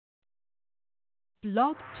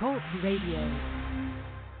Blog Talk Radio.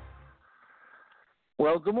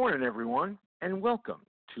 Well, good morning, everyone, and welcome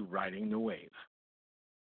to Riding the Wave.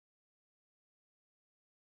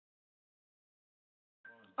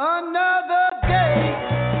 Another day,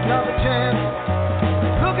 another chance,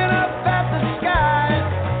 looking up at the sky,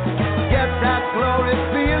 get that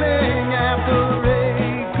glorious feeling after a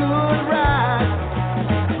good ride,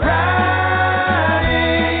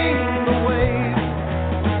 riding the wave.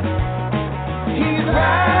 He's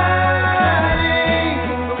riding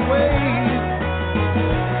the wave.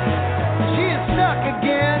 She is stuck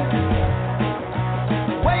again,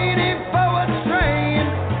 waiting for a train.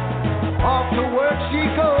 Off to work she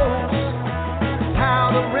goes,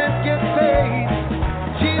 how the rent gets paid.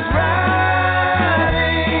 She's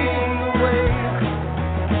riding the wave.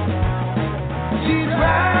 She's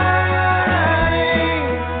riding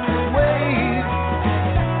the wave.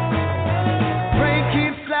 Rain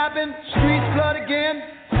keeps slapping, streets flood again.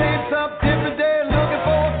 Same stuff, different day, looking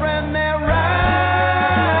for a friend. They're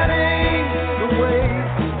riding the wave.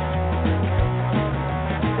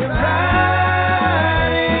 They're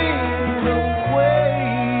riding the wave.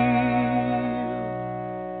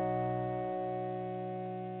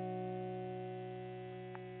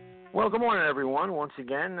 Well, good morning, everyone. Once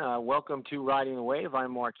again, welcome to Riding the Wave.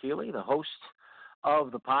 I'm Mark Healey, the host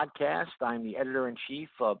of the podcast. I'm the editor-in-chief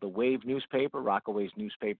of the Wave newspaper, Rockaway's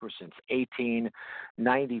newspaper since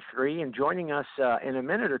 1893. And joining us in a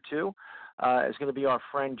minute or two is going to be our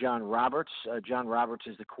friend John Roberts. John Roberts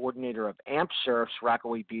is the coordinator of AmpSurf's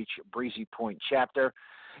Rockaway Beach, Breezy Point Chapter.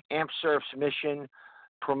 AmpSurf's mission: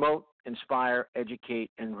 promote, inspire, educate,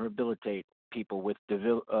 and rehabilitate people with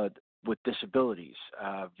disabilities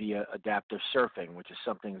via adaptive surfing, which is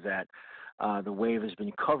something that the Wave has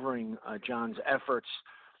been covering John's efforts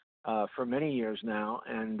for many years now,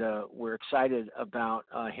 and we're excited about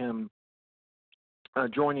him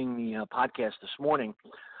joining the podcast this morning.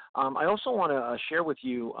 I also want to share with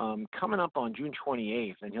you, coming up on June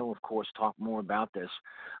 28th, and he'll, of course, talk more about this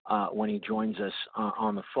when he joins us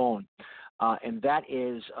on the phone, and that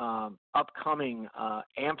is upcoming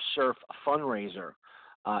AmpSurf fundraiser.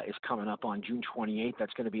 Is coming up on June 28th.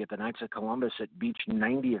 That's going to be at the Knights of Columbus at Beach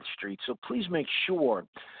 90th Street. So please make sure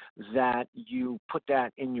that you put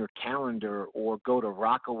that in your calendar or go to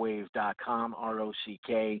rockawave.com,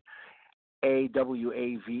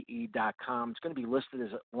 ROCKAWAVE.com. It's going to be listed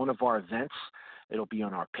as one of our events. It'll be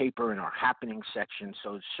on our paper in our happening section.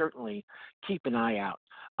 So certainly keep an eye out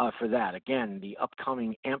for that. Again, the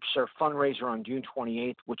upcoming AmpSurf fundraiser on June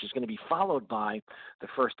 28th, which is going to be followed by the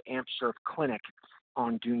first AmpSurf Clinic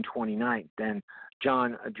on June 29th. Then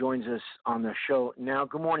John joins us on the show now.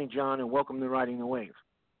 Good morning, John, and welcome to Riding the Wave.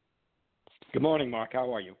 Good morning, Mark. How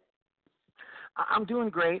are you? I'm doing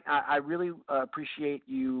great. I really appreciate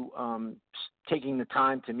you taking the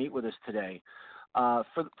time to meet with us today.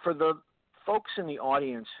 For the folks in the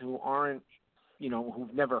audience who aren't,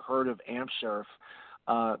 who've never heard of AmpSurf,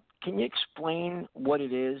 can you explain what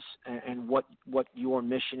it is and what your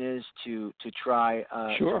mission is to try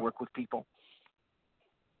Sure. to work with people?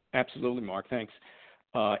 Absolutely, Mark. Thanks.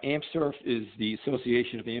 AmpSurf is the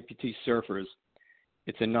Association of Amputee Surfers.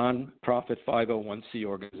 It's a non-profit 501c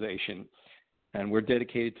organization, and we're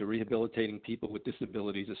dedicated to rehabilitating people with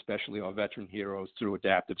disabilities, especially our veteran heroes, through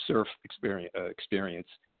adaptive surf experience.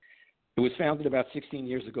 It was founded about 16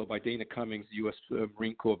 years ago by Dana Cummings, U.S.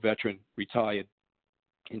 Marine Corps veteran, retired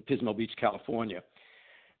in Pismo Beach, California.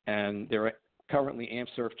 And there are currently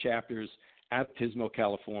AmpSurf chapters at Pismo,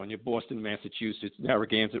 California, Boston, Massachusetts,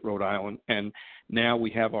 Narragansett, Rhode Island, and now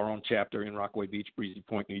we have our own chapter in Rockaway Beach, Breezy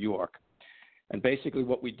Point, New York. And basically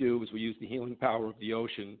what we do is we use the healing power of the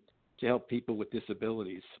ocean to help people with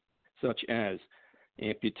disabilities, such as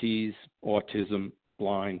amputees, autism,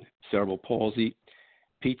 blind, cerebral palsy,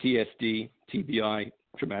 PTSD, TBI,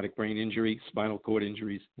 traumatic brain injury, spinal cord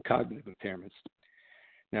injuries, and cognitive impairments.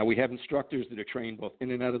 Now, we have instructors that are trained both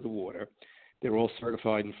in and out of the water. They're all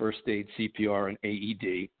certified in first aid, CPR, and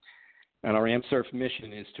AED. And our AmpSurf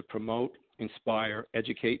mission is to promote, inspire,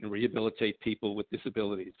 educate, and rehabilitate people with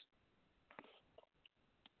disabilities.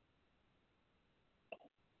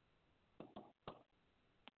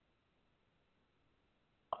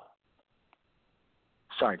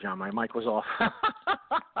 Sorry, John, my mic was off.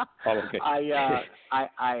 Oh, okay. I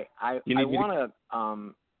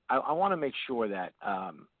want to make sure that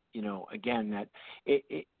again, that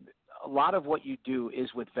it a lot of what you do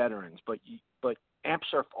is with veterans, but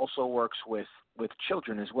AmpSurf also works with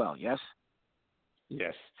children as well. Yes.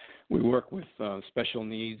 Yes, we work with special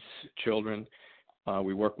needs children.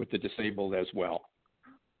 We work with the disabled as well.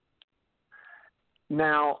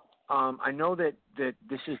 Now, I know that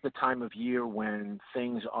this is the time of year when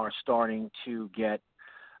things are starting to get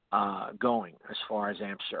going as far as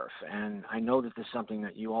AmpSurf, and I know that this is something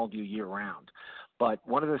that you all do year-round. But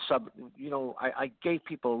one of the I gave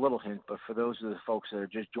people a little hint, but for those of the folks that are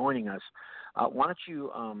just joining us, why don't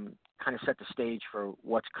you kind of set the stage for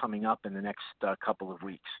what's coming up in the next couple of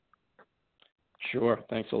weeks? Sure.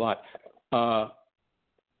 Thanks a lot.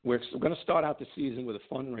 We're going to start out the season with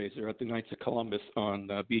a fundraiser at the Knights of Columbus on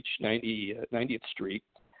Beach 90th Street.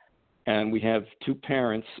 And we have two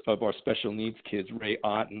parents of our special needs kids, Ray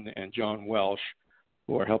Otten and John Welsh,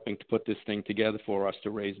 who are helping to put this thing together for us to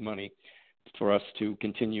raise money for us to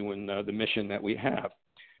continue in the mission that we have.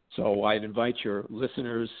 So I'd invite your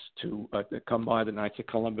listeners to come by the Knights of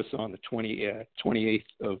Columbus on the 28th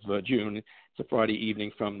of June. It's a Friday evening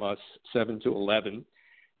from 7 to 11.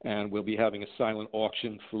 And we'll be having a silent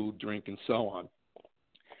auction, food, drink, and so on.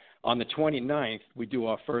 On the 29th, we do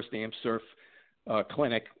our first AmpSurf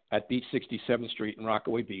Clinic at Beach 67th Street in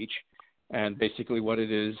Rockaway Beach. And basically what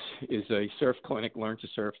it is a surf clinic, learn to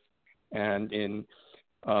surf. And in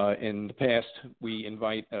the past, we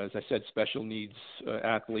invite, as I said, special needs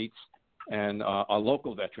athletes and our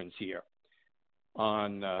local veterans here.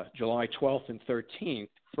 On July 12th and 13th,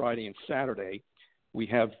 Friday and Saturday, we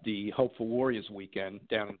have the Hope for Warriors weekend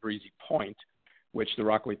down in Breezy Point, which the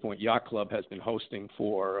Rockaway Point Yacht Club has been hosting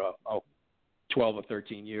for 12 or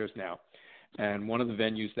 13 years now. And one of the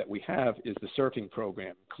venues that we have is the surfing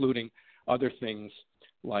program, including other things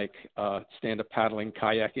like stand-up paddling,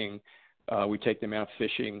 kayaking. We take them out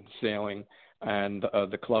fishing, sailing, and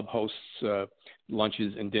the club hosts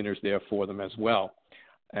lunches and dinners there for them as well.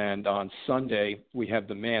 And on Sunday, we have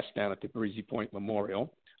the Mass down at the Breezy Point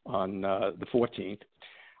Memorial on the 14th.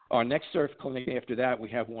 Our next surf clinic after that, we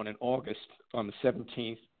have one in August on the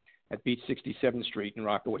 17th at Beach 67th Street in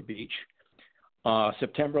Rockaway Beach.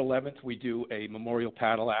 September 11th, we do a memorial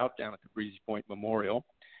paddle out down at the Breezy Point Memorial.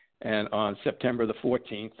 And on September the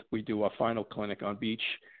 14th, we do our final clinic on Beach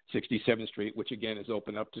 67th Street, which again is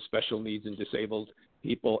open up to special needs and disabled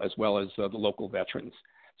people as well as the local veterans.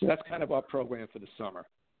 So that's kind of our program for the summer.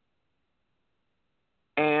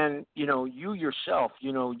 And, you yourself,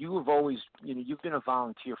 you have always, you've been a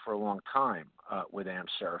volunteer for a long time with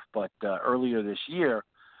AmpSurf, but earlier this year,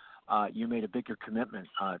 you made a bigger commitment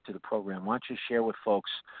to the program. Why don't you share with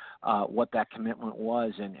folks what that commitment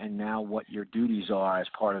was and now what your duties are as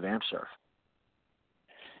part of AmpSurf?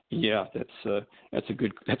 Yeah, that's a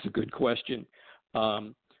good question.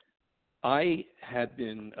 I had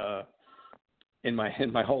been in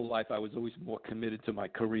my whole life, I was always more committed to my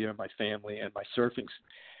career, my family, and my surfing.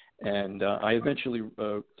 And I eventually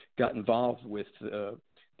got involved with the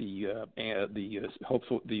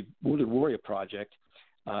Wounded Warrior Project,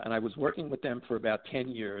 and I was working with them for about 10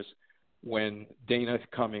 years when Dana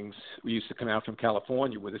Cummings used to come out from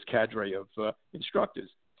California with his cadre of instructors.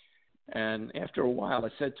 And after a while, I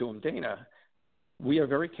said to him, Dana, we are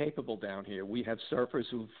very capable down here. We have surfers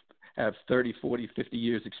who have 30, 40, 50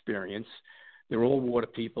 years experience. They're all water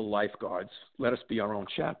people, lifeguards. Let us be our own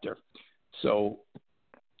chapter. So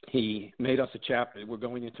he made us a chapter. We're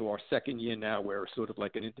going into our second year now. We're sort of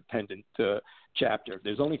like an independent chapter.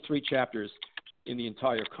 There's only 3 chapters in the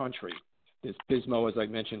entire country. There's Pismo, as I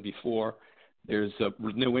mentioned before. There's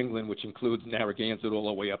New England, which includes Narragansett all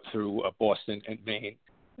the way up through Boston and Maine,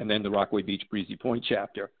 and then the Rockaway Beach Breezy Point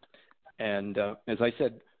chapter. And as I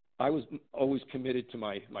said, I was always committed to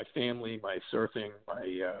my family, my surfing,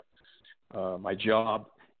 my job,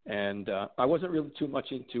 and I wasn't really too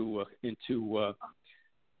much into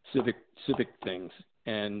civic things.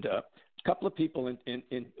 And a couple of people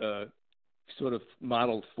in sort of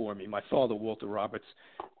modeled for me. My father, Walter Roberts,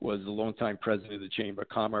 was the longtime president of the Chamber of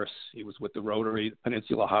Commerce. He was with the Rotary, the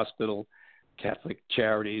Peninsula Hospital, Catholic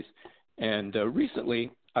Charities. And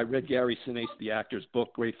recently, I read Gary Sinise, the actor's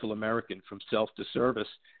book, Grateful American, From Self to Service,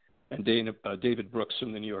 and David Brooks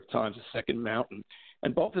from the New York Times, The Second Mountain.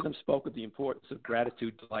 And both of them spoke of the importance of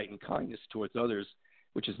gratitude, delight, and kindness towards others,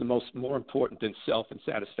 which is more important than self and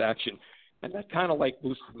satisfaction. And that kind of like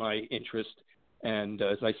boosted my interest. And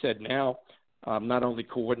as I said, now I'm not only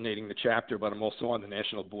coordinating the chapter, but I'm also on the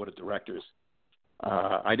National Board of Directors.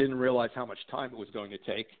 I didn't realize how much time it was going to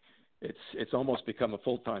take. It's almost become a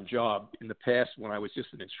full-time job. In the past, when I was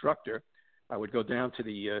just an instructor, I would go down to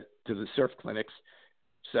the surf clinics,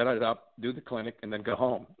 set it up, do the clinic, and then go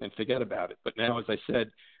home and forget about it. But now, as I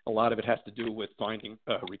said, a lot of it has to do with finding,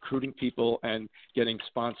 recruiting people and getting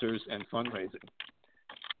sponsors and fundraising.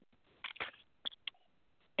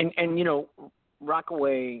 And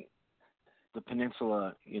Rockaway, the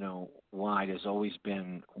peninsula, wide has always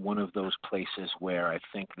been one of those places where I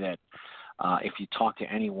think that if you talk to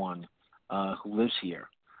anyone who lives here,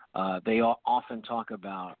 they often talk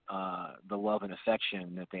about the love and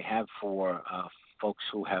affection that they have for folks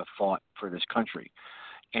who have fought for this country.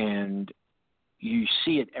 And you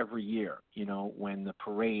see it every year, when the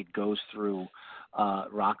parade goes through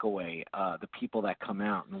Rockaway, the people that come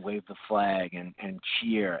out and wave the flag and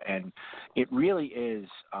cheer. And it really is,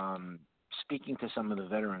 speaking to some of the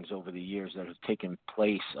veterans over the years that have taken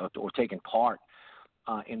place or taken part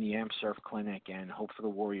in the AmpSurf Clinic and Hope for the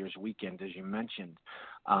Warriors weekend, as you mentioned,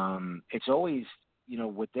 it's always,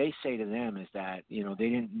 what they say to them is that, they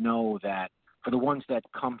didn't know that for the ones that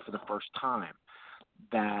come for the first time,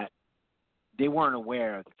 that they weren't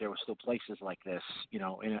aware that there were still places like this,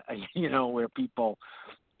 where people,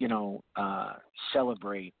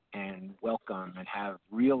 celebrate and welcome and have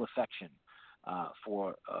real affection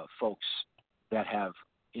for folks that have,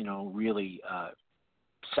 really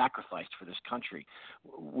sacrificed for this country.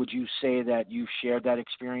 Would you say that you shared that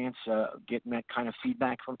experience, getting that kind of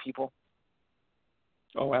feedback from people?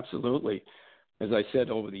 Oh, absolutely. As I said,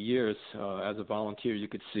 over the years, as a volunteer, you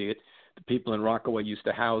could see it. The people in Rockaway used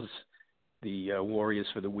to house the Warriors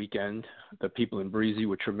for the weekend. The people in Breezy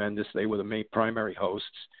were tremendous. They were the primary hosts.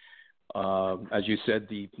 As you said,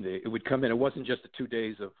 it would come in. It wasn't just the 2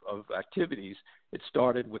 days of activities. It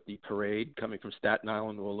started with the parade coming from Staten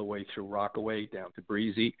Island all the way through Rockaway down to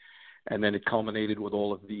Breezy, and then it culminated with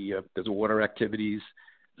all of the water activities,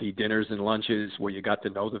 the dinners and lunches where you got to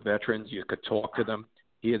know the veterans. You could talk to them,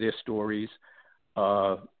 hear their stories.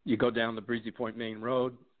 You go down the Breezy Point Main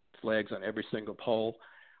Road, flags on every single pole.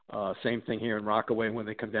 Same thing here in Rockaway. When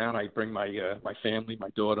they come down, I bring my family, my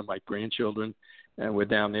daughter, my grandchildren, and we're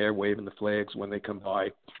down there waving the flags when they come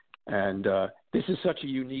by. And this is such a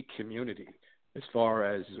unique community as far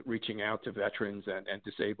as reaching out to veterans and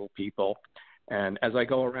disabled people. And as I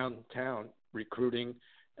go around town recruiting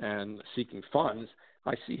and seeking funds,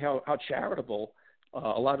 I see how charitable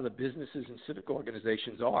a lot of the businesses and civic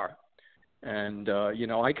organizations are. And,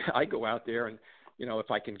 I go out there and,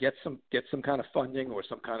 if I can get some kind of funding or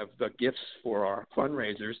some kind of gifts for our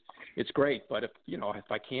fundraisers, it's great. But if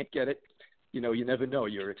I can't get it, you never know.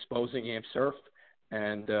 You're exposing AmpSurf,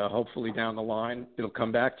 and hopefully down the line it'll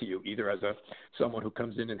come back to you either as someone who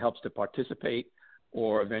comes in and helps to participate,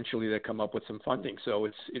 or eventually they come up with some funding. So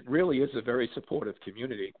it really is a very supportive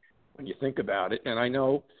community when you think about it. And I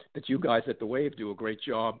know that you guys at the Wave do a great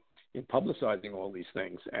job in publicizing all these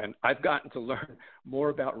things. And I've gotten to learn more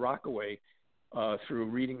about Rockaway through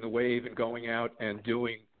reading the Wave and going out and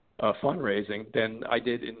doing fundraising than I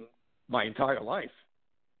did in my entire life.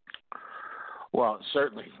 Well,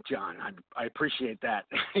 certainly, John. I appreciate that.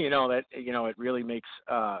 It really makes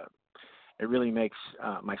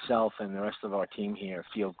myself and the rest of our team here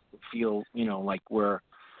feel like we're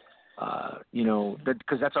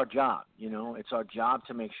because that's our job. It's our job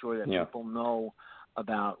to make sure that people know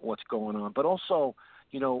about what's going on. But also,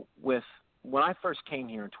 with when I first came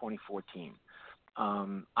here in 2014.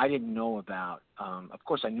 I didn't know about, of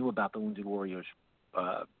course I knew about the Wounded Warriors,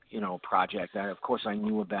 project. Of course I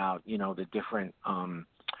knew about, the different,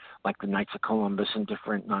 like the Knights of Columbus and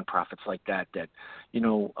different nonprofits like that,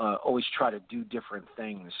 always try to do different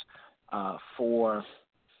things, for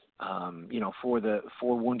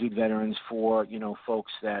wounded veterans, for,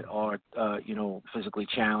 folks that are, physically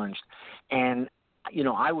challenged. And,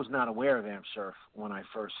 I was not aware of AmpSurf when I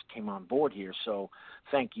first came on board here. So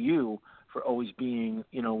thank you for always being,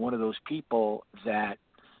 one of those people that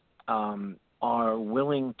are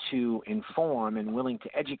willing to inform and willing to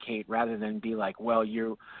educate rather than be like, well,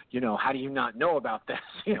 how do you not know about this?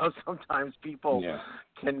 Sometimes people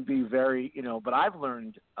can be very, but I've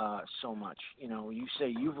learned so much. You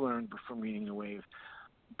say you've learned from reading the Wave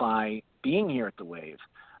by being here at the Wave.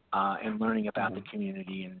 And learning about the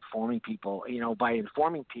community and informing people. By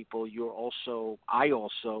informing people, I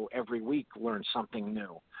also every week learn something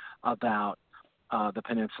new about the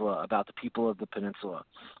peninsula, about the people of the peninsula.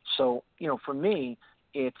 So, for me,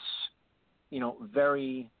 it's a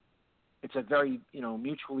very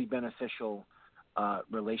mutually beneficial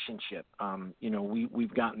relationship.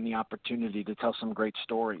 We've gotten the opportunity to tell some great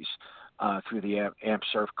stories through the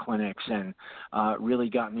AmpSurf clinics, and really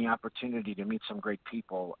gotten the opportunity to meet some great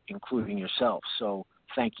people, including yourself. So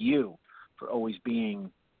thank you for always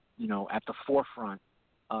being, at the forefront,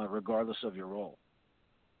 regardless of your role.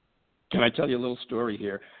 Can I tell you a little story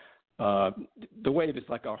here? The Wave is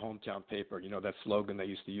like our hometown paper, that slogan they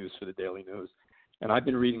used to use for the Daily News. And I've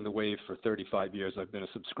been reading the Wave for 35 years. I've been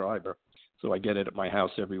a subscriber, so I get it at my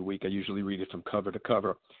house every week. I usually read it from cover to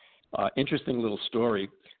cover. Interesting little story.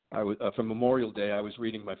 For Memorial Day, I was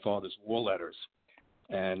reading my father's war letters.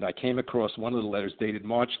 And I came across one of the letters dated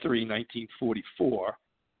March 3, 1944.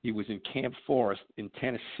 He was in Camp Forest in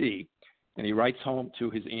Tennessee, and he writes home to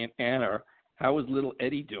his Aunt Anna, "How is little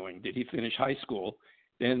Eddie doing? Did he finish high school?"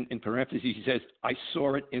 Then in parentheses, he says, "I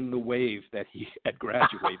saw it in the wave that he had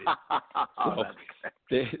graduated." So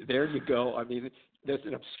there you go. I mean, there's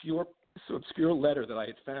an obscure letter that I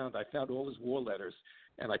had found. I found all his war letters,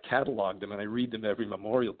 and I cataloged them, and I read them every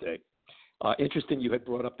Memorial Day. Interesting, you had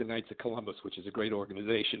brought up the Knights of Columbus, which is a great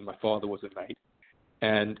organization. My father was a knight.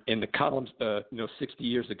 And in the columns, 60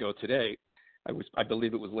 years ago today, I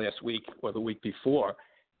believe it was last week or the week before,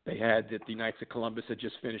 they had that the Knights of Columbus had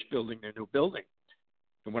just finished building their new building.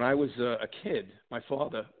 And when I was a kid, my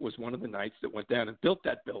father was one of the knights that went down and built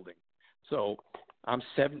that building. So I'm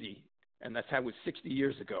 70, and that was 60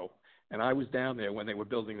 years ago. And I was down there when they were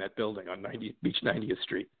building that building on Beach 90th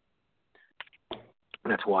Street.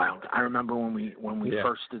 That's wild. I remember when we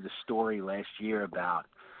first did the story last year about,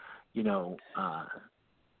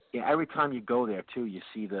 every time you go there too, you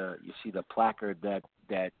see the placard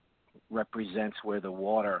that represents where the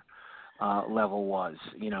water level was,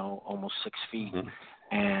 almost 6 feet, mm-hmm.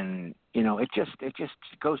 and it just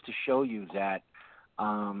goes to show you that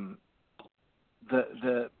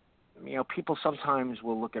people sometimes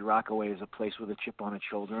will look at Rockaway as a place with a chip on its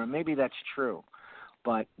shoulder, and maybe that's true,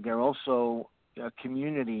 but they're also a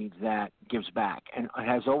community that gives back and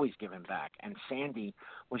has always given back. And Sandy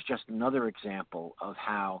was just another example of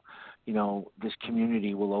how, this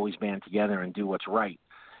community will always band together and do what's right.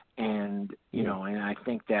 And, and I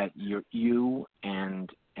think that you and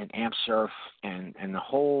AmpSurf and the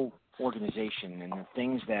whole organization and the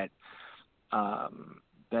things that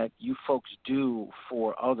you folks do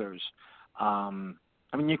for others,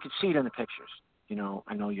 you can see it in the pictures.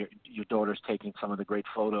 I know your daughter's taking some of the great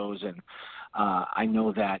photos, and I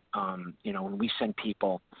know that, when we send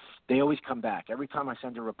people, they always come back. Every time I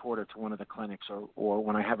send a reporter to one of the clinics or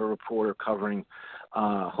when I have a reporter covering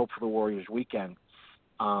Hope for the Warriors weekend,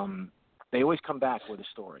 they always come back with a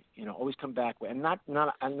story, always come back with, and not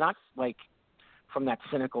like from that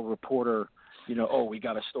cynical reporter, oh, we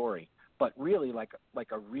got a story, but really like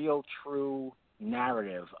a real true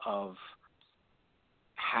narrative of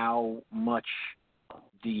how much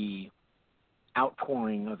the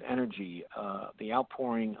outpouring of energy, the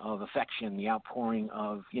outpouring of affection, the outpouring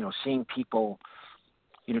of, seeing people,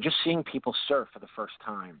 just seeing people surf for the first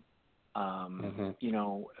time,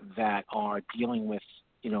 that are dealing with,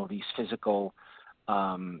 these physical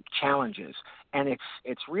challenges. And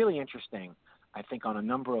it's really interesting, I think, on a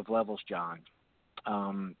number of levels, John.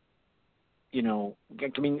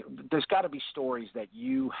 There's got to be stories that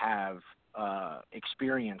you have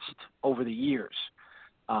experienced over the years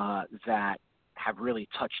that have really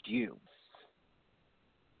touched you.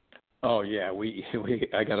 Oh yeah,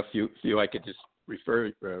 I got a few I could just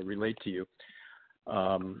relate to you.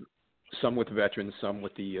 Some with veterans, some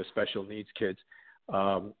with the special needs kids.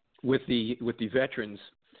 With the veterans,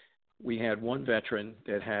 we had one veteran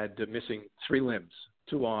that had missing 3 limbs,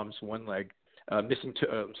 2 arms, 1 leg, missing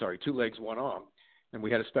 2 legs, 1 arm, and we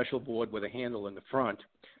had a special board with a handle in the front.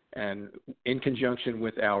 And in conjunction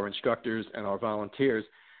with our instructors and our volunteers,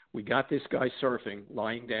 we got this guy surfing,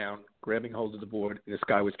 lying down, grabbing hold of the board, and this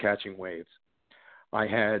guy was catching waves. I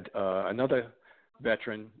had another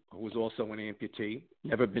veteran who was also an amputee,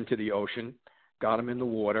 never been to the ocean, got him in the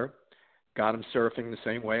water, got him surfing the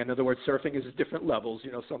same way. In other words, surfing is at different levels.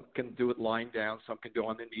 Some can do it lying down, some can go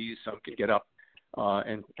on their knees, some can get up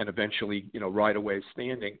and eventually, ride a wave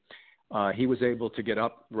standing. He was able to get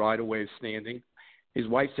up, ride a wave standing. His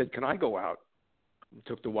wife said, "Can I go out?" He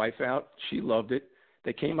took the wife out. She loved it.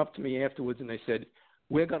 They came up to me afterwards and they said,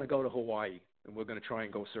 "We're going to go to Hawaii and we're going to try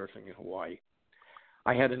and go surfing in Hawaii."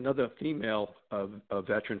 I had another female a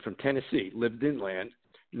veteran from Tennessee, lived inland,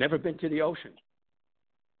 never been to the ocean.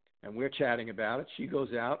 And we're chatting about it. She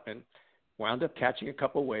goes out and wound up catching a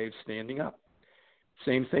couple waves standing up.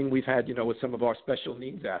 Same thing we've had, with some of our special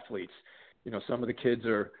needs athletes. Some of the kids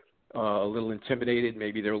are a little intimidated.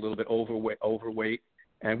 Maybe they're a little bit overweight.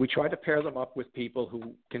 And we try to pair them up with people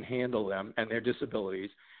who can handle them and their disabilities.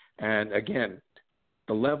 And again,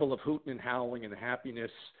 the level of hooting and howling and the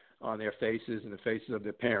happiness on their faces and the faces of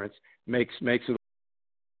their parents makes it.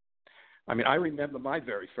 I remember my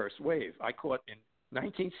very first wave. I caught in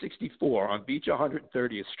 1964 on Beach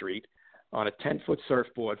 130th Street on a 10-foot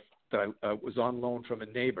surfboard that I was on loan from a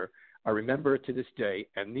neighbor. I remember it to this day,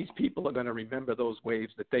 and these people are going to remember those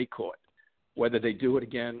waves that they caught, whether they do it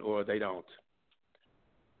again or they don't.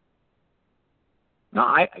 No,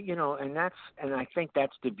 I think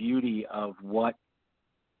that's the beauty of what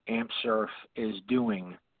AmpSurf is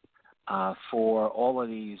doing for all of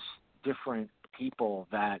these different people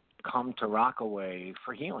that come to Rockaway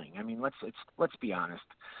for healing. I mean, let's be honest.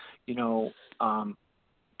 You know,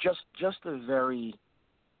 just the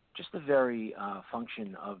very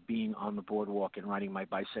function of being on the boardwalk and riding my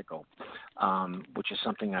bicycle, which is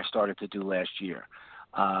something I started to do last year.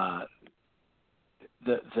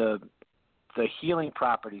 The healing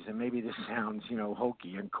properties, and maybe this sounds,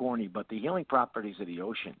 hokey and corny, but the healing properties of the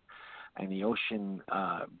ocean and the ocean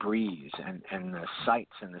breeze and the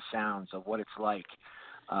sights and the sounds of what it's like,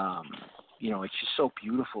 it's just so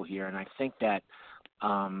beautiful here. And I think that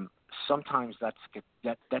sometimes that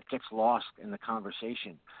gets lost in the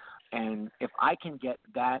conversation. And if I can get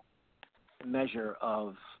that measure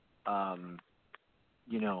of,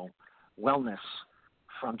 wellness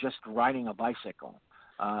from just riding a bicycle,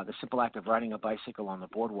 the simple act of riding a bicycle on the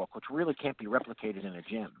boardwalk, which really can't be replicated in a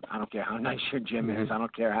gym. I don't care how nice your gym is. I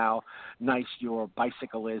don't care how nice your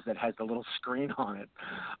bicycle is that has the little screen on it.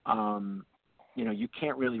 You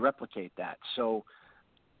can't really replicate that. So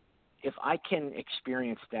if I can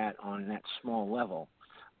experience that on that small level,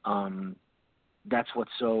 that's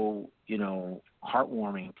what's so,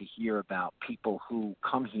 heartwarming to hear about people who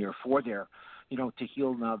come here for their, to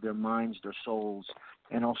heal now their minds, their souls,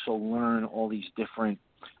 and also learn all these different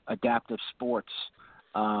adaptive sports.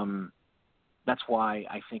 That's why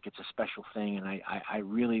I think it's a special thing, and I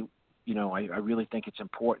really, I really think it's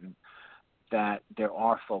important that there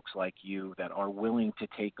are folks like you that are willing to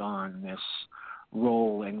take on this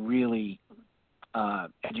role and really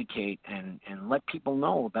educate and let people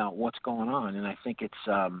know about what's going on. And I think it's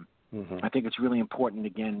I think it's really important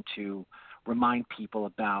again to remind people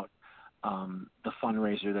about the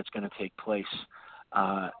fundraiser that's going to take place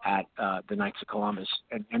at the Knights of Columbus.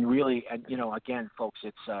 And really, again, folks,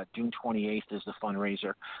 it's June 28th is the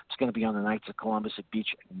fundraiser. It's going to be on the Knights of Columbus at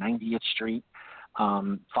Beach 90th Street,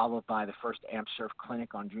 followed by the first AmpSurf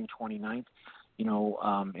Clinic on June 29th.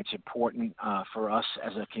 It's important for us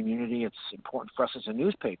as a community. It's important for us as a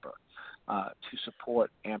newspaper to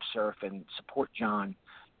support AmpSurf and support John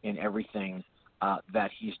in everything that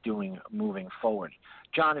he's doing moving forward.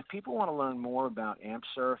 John, if people want to learn more about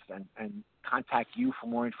AmpSurf and contact you for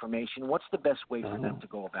more information, what's the best way for them to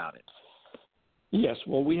go about it? Yes,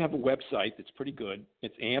 well, we have a website that's pretty good.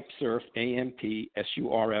 It's AmpSurf,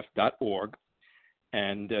 AmpSurf.org,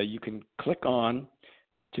 and you can click on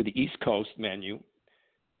to the East Coast menu,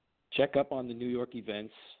 check up on the New York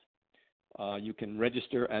events. You can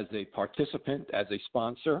register as a participant, as a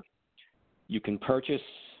sponsor. You can purchase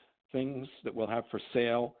things that we'll have for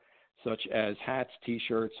sale, such as hats,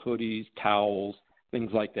 T-shirts, hoodies, towels,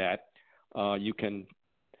 things like that. You can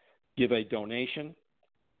give a donation.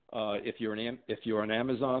 If you're an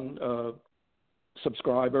Amazon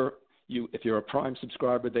subscriber, if you're a Prime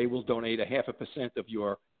subscriber, they will donate 0.5% of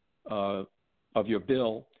your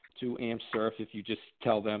bill to AmpSurf if you just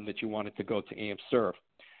tell them that you want it to go to AmpSurf.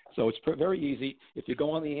 So it's very easy. If you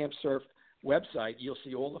go on the AmpSurf website, you'll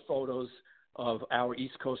see all the photos of our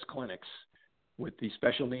East Coast clinics with the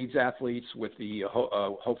special needs athletes, with the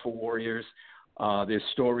hopeful warriors. There's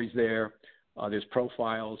stories there. There's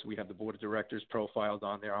profiles. We have the board of directors profiled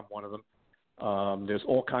on there. I'm one of them. There's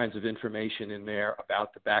all kinds of information in there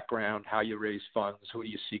about the background, how you raise funds, who do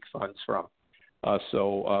you seek funds from.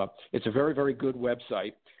 So it's a very, very good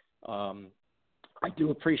website. I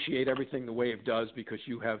do appreciate everything the Wave does because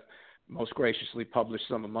you have most graciously published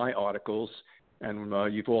some of my articles, and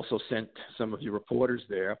you've also sent some of your reporters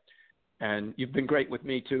there. And you've been great with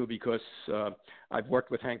me, too, because I've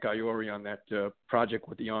worked with Hank Iori on that project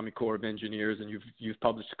with the Army Corps of Engineers, and you've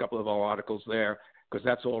published a couple of our articles there because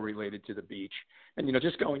that's all related to the beach. And,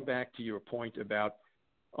 just going back to your point about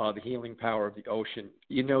the healing power of the ocean,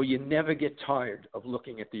 you never get tired of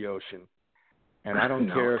looking at the ocein. And I don't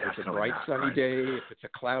care if it's a bright sunny day, if it's a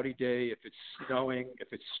cloudy day, if it's snowing,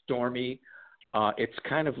 if it's stormy. It's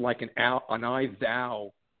kind of like an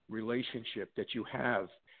I-thou relationship that you have.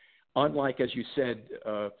 Unlike, as you said,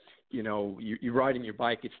 you're riding your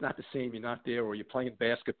bike. It's not the same. You're not there, or you're playing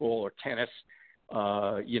basketball or tennis.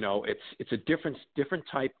 It's a different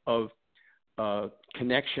type of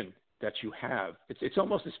connection that you have. It's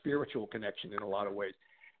almost a spiritual connection in a lot of ways.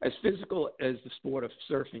 As physical as the sport of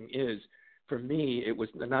surfing is, for me, it was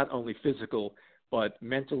not only physical, but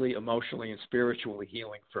mentally, emotionally, and spiritually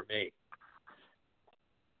healing for me.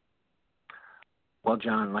 Well,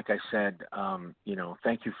 John, like I said,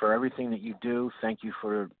 thank you for everything that you do. Thank you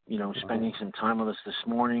for, spending some time with us this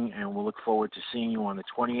morning, and we'll look forward to seeing you on the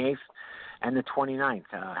 28th and the 29th.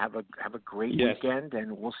 Have a great weekend,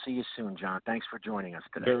 and we'll see you soon, John. Thanks for joining us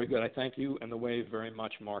today. Very good. I thank you and the Wave very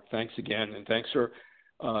much, Mark. Thanks again, and thanks for,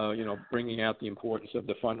 bringing out the importance of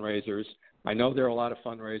the fundraisers. I know there are a lot of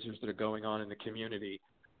fundraisers that are going on in the community,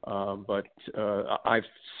 but I've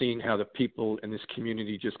seen how the people in this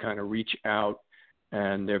community just kind of reach out,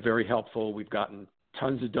 and they're very helpful. We've gotten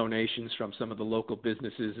tons of donations from some of the local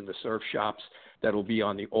businesses and the surf shops that will be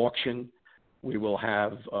on the auction. We will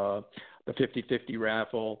have the 50-50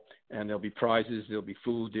 raffle, and there'll be prizes, there'll be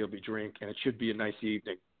food, there'll be drink, and it should be a nice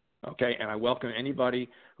evening. Okay, and I welcome anybody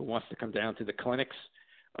who wants to come down to the clinics.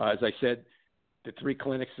 As I said, the 3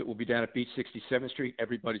 clinics that will be down at Beach 67th Street,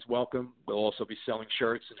 everybody's welcome. We'll also be selling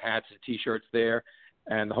shirts and hats and T-shirts there.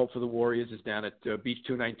 And the Hope for the Warriors is down at Beach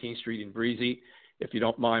 219th Street in Breezy. If you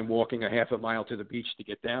don't mind walking a half a mile to the beach to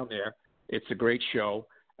get down there, it's a great show.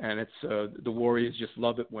 And it's the Warriors just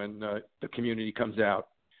love it when the community comes out.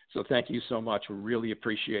 So thank you so much. We really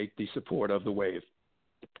appreciate the support of the Wave.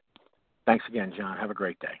 Thanks again, John. Have a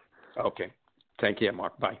great day. Okay. Thank you,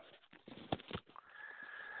 Mark. Bye.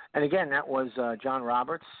 And again, that was John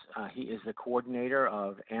Roberts. He is the coordinator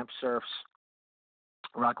of AmpSurf's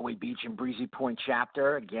Rockaway Beach and Breezy Point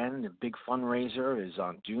Chapter. Again, the big fundraiser is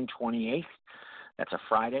on June 28th. That's a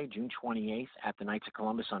Friday, June 28th, at the Knights of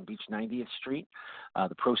Columbus on Beach 90th Street.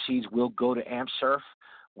 The proceeds will go to AmpSurf,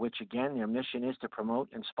 which, again, their mission is to promote,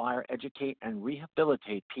 inspire, educate, and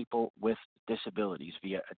rehabilitate people with disabilities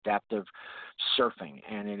via adaptive surfing.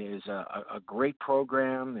 And it is a great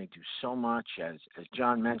program. They do so much, as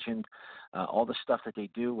John mentioned, all the stuff that they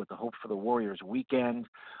do with the Hope for the Warriors weekend,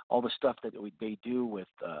 all the stuff that they do with,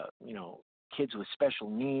 kids with special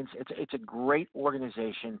needs. It's a great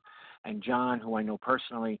organization, and John, who I know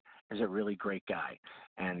personally, is a really great guy.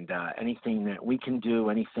 And anything that we can do,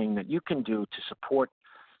 anything that you can do to support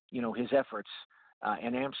his efforts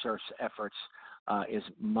and AmpSurf's efforts is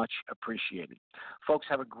much appreciated. Folks,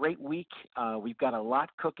 have a great week. We've got a lot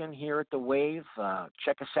cooking here at The Wave.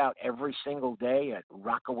 Check us out every single day at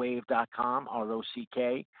rockawave.com,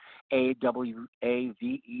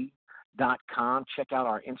 ROCKAWAVE.com. Check out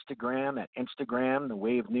our Instagram at Instagram, The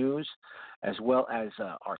Wave News, as well as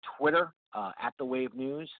our Twitter at The Wave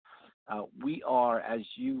News. We are, as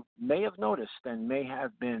you may have noticed and may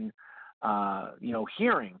have been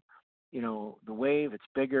hearing, the Wave, it's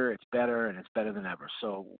bigger, it's better, and it's better than ever.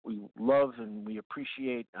 So we love and we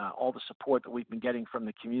appreciate all the support that we've been getting from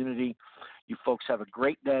the community. You folks have a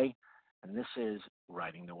great day, and this is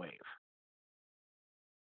Riding the Wave.